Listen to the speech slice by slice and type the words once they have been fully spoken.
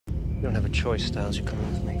You don't have a choice, Stiles. You're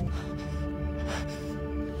coming with me.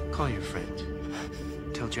 Call your friend.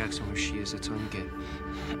 Tell Jackson where she is. That's all you get.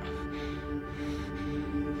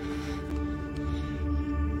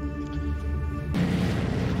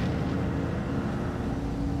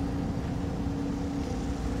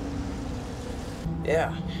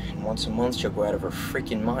 Yeah, and once a month she'll go out of her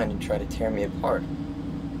freaking mind and try to tear me apart.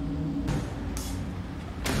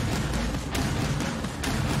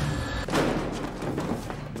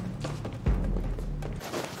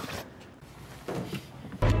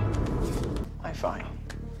 I'm fine.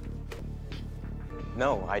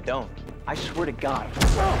 No, I don't. I swear to God.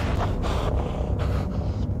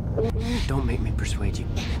 Don't make me persuade you.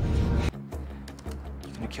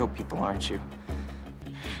 You're gonna kill people, aren't you?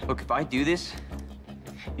 Look, if I do this,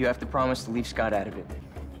 you have to promise to leave Scott out of it.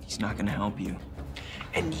 He's not gonna help you.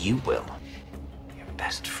 And you will. Your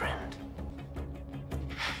best friend.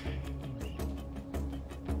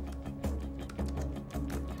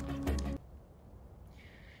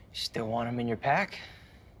 You still want him in your pack?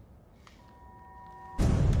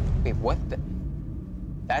 Wait, what the?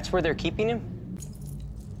 That's where they're keeping him?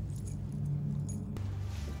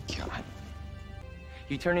 God.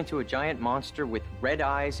 You turn into a giant monster with red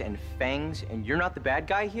eyes and fangs, and you're not the bad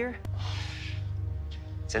guy here?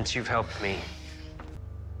 Since you've helped me.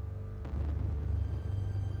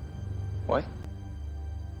 What?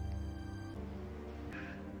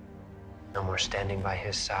 No more standing by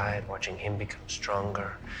his side, watching him become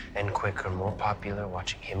stronger and quicker, more popular,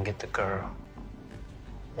 watching him get the girl.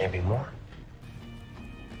 Maybe more.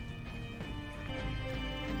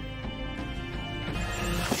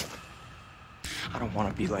 I don't want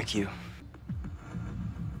to be like you.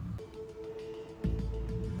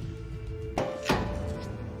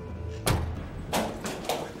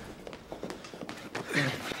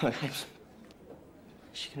 Is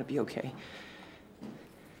she gonna be okay?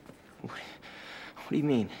 What do you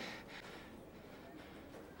mean?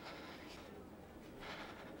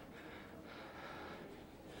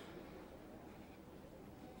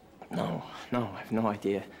 No, I have no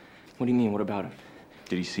idea. What do you mean, what about him?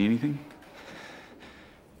 Did he see anything?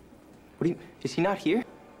 Is he not here?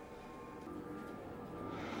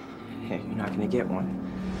 Yeah, you're not gonna get one.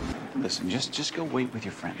 Listen, just go wait with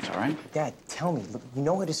your friends, all right? Dad, tell me. Look, you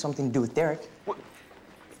know it has something to do with Derek. What?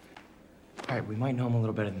 All right, we might know him a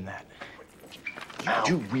little better than that.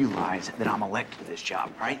 You do realize that I'm elected to this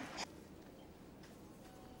job, right?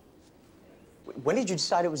 When did you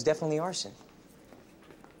decide it was definitely arson?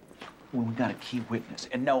 Well, we got a key witness.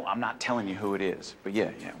 And no, I'm not telling you who it is. But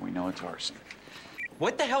yeah, we know it's arson.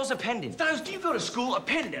 What the hell's a pendant? Stiles, do you go to school? A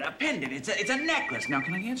pendant. It's a necklace. Now,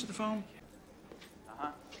 can I answer the phone?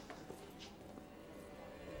 Uh-huh.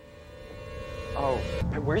 Oh,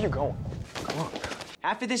 where are you going? Come on.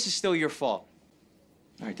 Half of this is still your fault.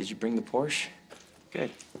 All right, did you bring the Porsche?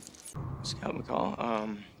 Good. Scout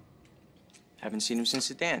McCall, haven't seen him since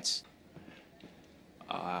the dance.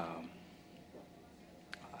 Love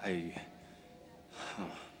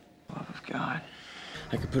of God.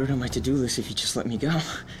 I could put it on my to-do list if you just let me go.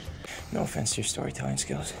 No offense to your storytelling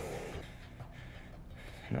skills.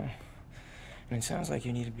 No. And it sounds like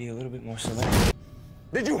you need to be a little bit more selective.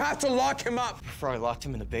 Did you have to lock him up? Before I locked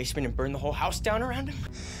him in the basement and burned the whole house down around him?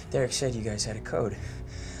 Derek said you guys had a code.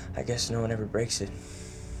 I guess no one ever breaks it.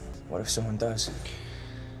 What if someone does?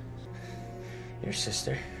 Your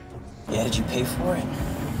sister? Yeah, did you pay for it?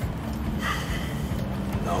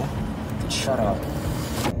 No. Then shut up.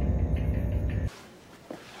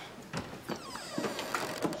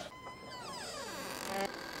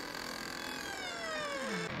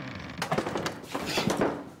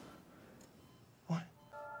 What?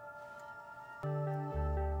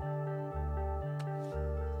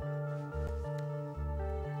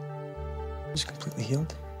 It's completely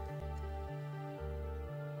healed?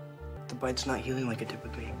 The bite's not healing like it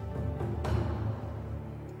typically.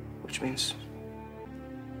 Which means,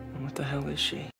 what the hell is she?